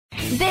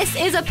This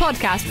is a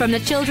podcast from the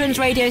children's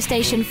radio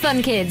station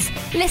Fun Kids.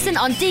 Listen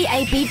on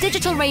DAB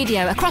digital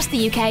radio across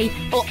the UK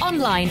or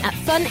online at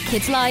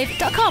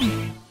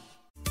funkidslive.com.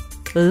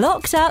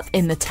 Locked up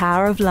in the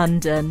Tower of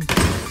London.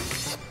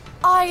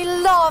 I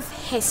love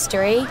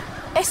history,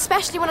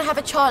 especially when I have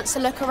a chance to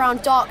look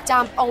around dark,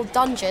 damp old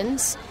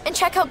dungeons and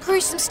check out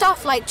gruesome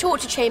stuff like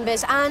torture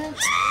chambers and...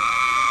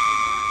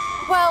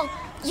 well,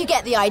 you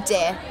get the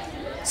idea.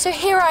 So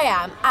here I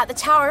am at the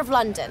Tower of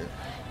London.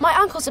 My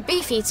uncle's a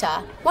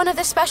beefeater, one of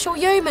the special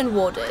yeoman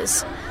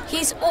warders.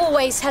 He's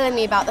always telling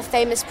me about the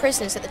famous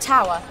prisoners at the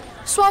tower,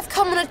 so I've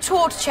come on a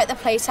tour to check the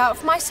place out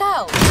for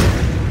myself.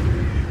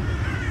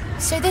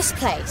 So this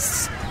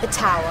place, the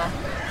tower,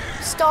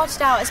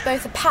 started out as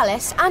both a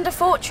palace and a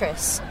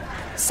fortress.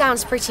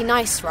 Sounds pretty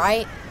nice,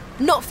 right?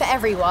 Not for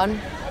everyone.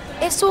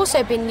 It's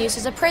also been used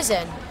as a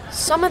prison.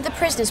 Some of the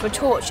prisoners were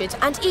tortured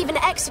and even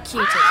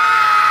executed.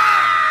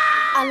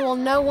 And while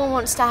no one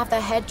wants to have their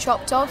head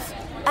chopped off,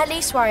 at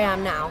least where I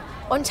am now,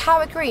 on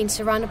Tower Green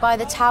surrounded by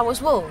the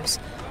tower's walls,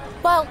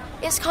 well,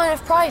 it's kind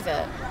of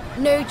private.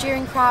 No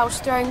jeering crowds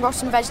throwing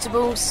rotten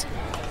vegetables.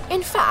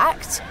 In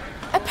fact,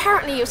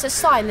 apparently it was a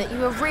sign that you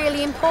were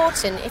really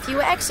important if you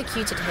were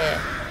executed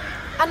here.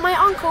 And my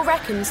uncle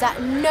reckons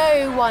that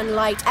no one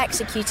liked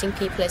executing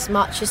people as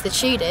much as the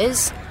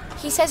Tudors.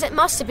 He says it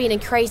must have been a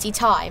crazy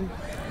time.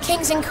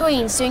 Kings and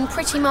queens doing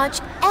pretty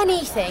much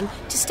anything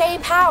to stay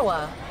in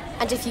power.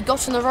 And if you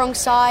got on the wrong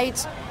side,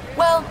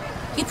 well,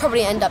 you'd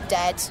probably end up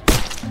dead.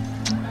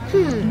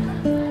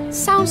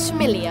 Sounds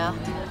familiar.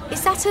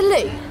 Is that a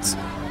loot?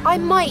 I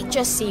might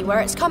just see where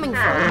it's coming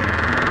from.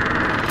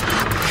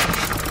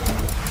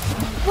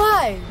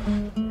 Whoa!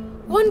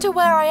 Wonder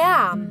where I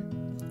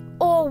am.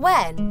 Or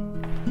when.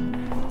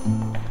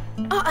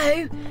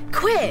 Uh-oh!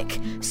 Quick!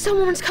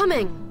 Someone's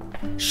coming!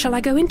 Shall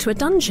I go into a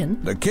dungeon?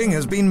 The king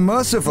has been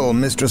merciful,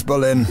 Mistress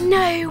Boleyn.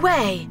 No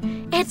way!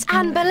 It's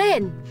Anne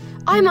Boleyn!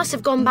 I must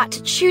have gone back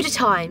to Tudor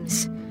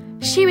times.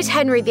 She was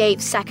Henry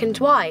VIII's second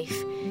wife.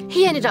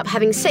 He ended up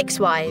having 6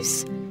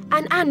 wives.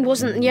 And Anne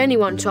wasn't the only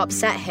one to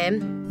upset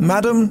him.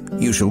 Madam,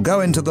 you shall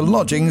go into the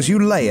lodgings you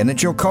lay in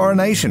at your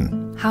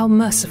coronation. How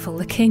merciful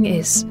the king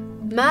is.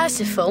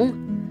 Merciful?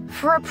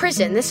 For a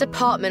prison, this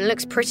apartment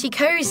looks pretty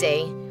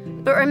cosy.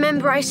 But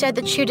remember I said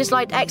the Tudors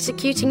liked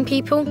executing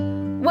people?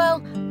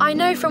 Well, I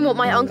know from what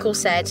my uncle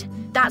said,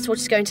 that's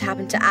what's going to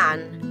happen to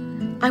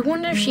Anne. I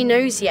wonder if she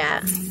knows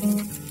yet.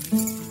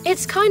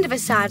 It's kind of a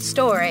sad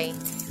story.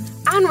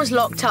 Anne was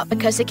locked up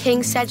because the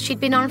king said she'd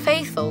been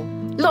unfaithful.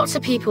 Lots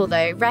of people,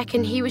 though,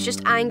 reckon he was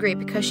just angry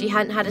because she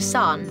hadn't had a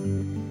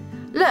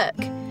son. Look,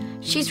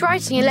 she's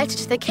writing a letter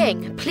to the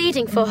king,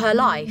 pleading for her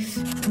life.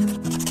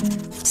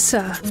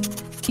 Sir,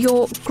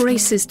 your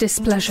grace's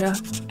displeasure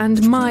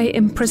and my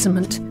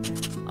imprisonment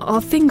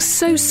are things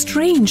so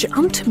strange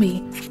unto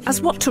me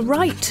as what to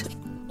write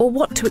or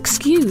what to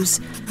excuse.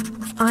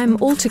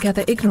 I'm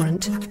altogether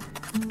ignorant,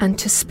 and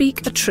to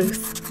speak a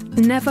truth,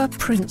 never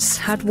prince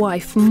had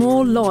wife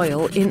more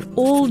loyal in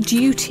all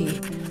duty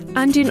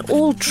and in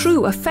all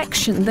true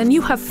affection than you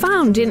have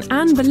found in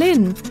Anne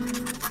Boleyn.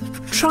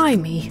 Try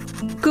me,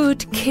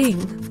 good king,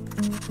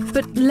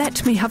 but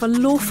let me have a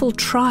lawful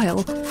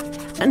trial,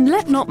 and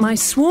let not my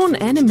sworn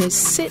enemies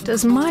sit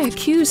as my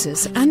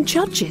accusers and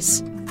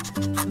judges.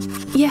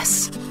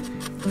 Yes,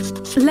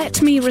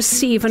 let me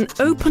receive an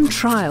open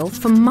trial,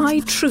 for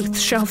my truth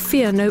shall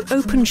fear no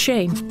open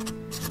shame.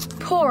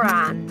 Poor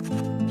Anne.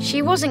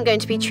 She wasn't going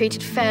to be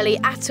treated fairly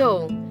at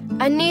all,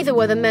 and neither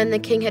were the men the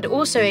king had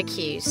also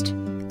accused.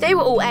 They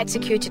were all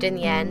executed in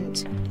the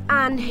end.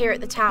 Anne here at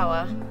the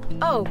tower.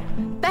 Oh,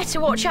 better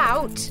watch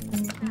out.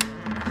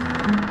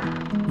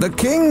 The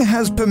king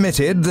has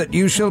permitted that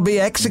you shall be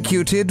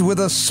executed with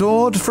a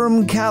sword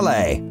from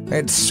Calais.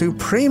 It's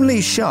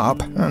supremely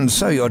sharp, and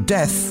so your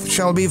death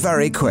shall be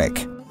very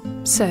quick.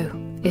 So,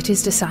 it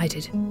is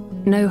decided.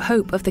 No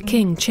hope of the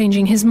king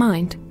changing his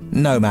mind?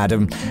 No,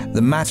 madam.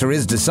 The matter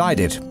is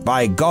decided,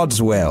 by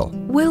God's will.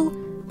 Will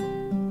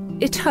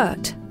it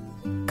hurt,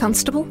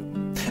 Constable?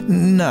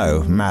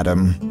 No,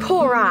 madam.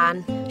 Poor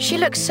Anne. She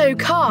looks so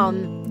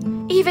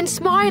calm, even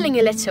smiling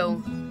a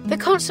little. The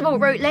constable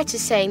wrote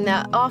letters saying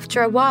that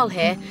after a while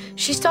here,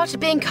 she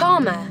started being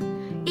calmer,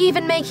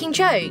 even making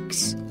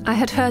jokes. I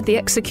had heard the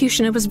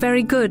executioner was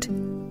very good,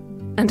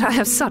 and I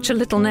have such a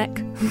little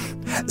neck.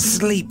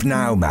 Sleep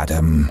now,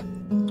 madam.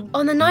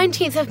 On the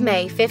 19th of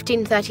May,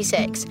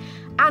 1536,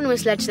 Anne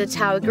was led to the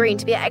Tower Green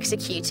to be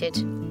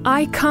executed.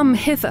 I come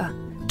hither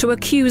to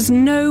accuse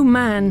no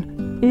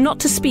man, not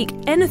to speak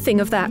anything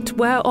of that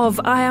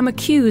whereof I am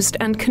accused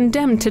and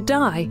condemned to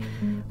die,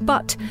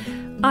 but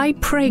I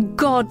pray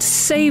God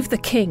save the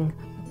king,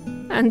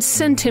 and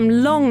send him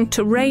long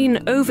to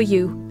reign over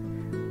you.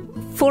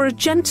 For a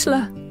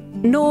gentler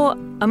nor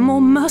a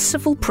more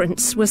merciful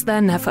prince was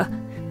there never.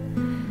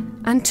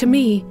 And to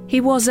me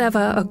he was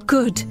ever a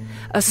good,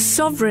 a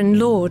sovereign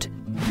lord.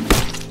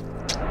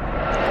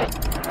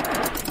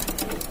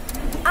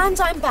 And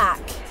I'm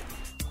back.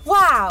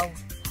 Wow!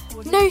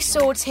 No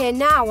swords here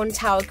now on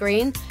Tower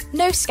Green,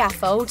 no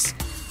scaffolds,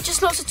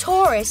 just lots of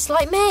tourists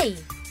like me.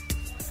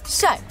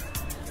 So,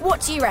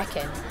 What do you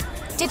reckon?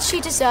 Did she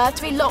deserve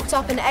to be locked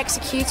up and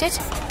executed?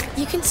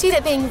 You can see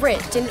that being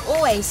rich didn't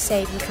always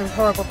save you from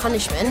horrible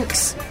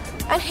punishments.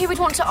 And who would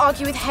want to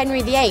argue with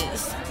Henry VIII?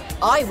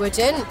 I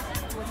wouldn't.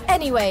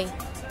 Anyway,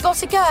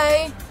 gotta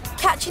go.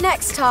 Catch you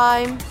next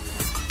time.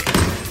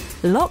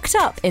 Locked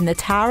Up in the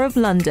Tower of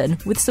London,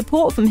 with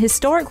support from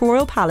historic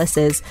royal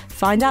palaces.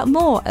 Find out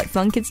more at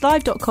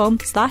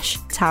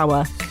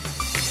funkidslive.com/tower.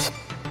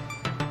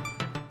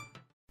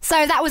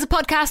 So that was a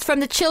podcast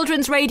from the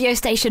children's radio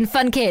station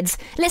Fun Kids.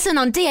 Listen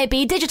on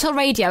DAB digital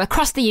radio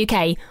across the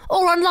UK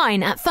or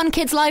online at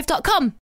funkidslive.com.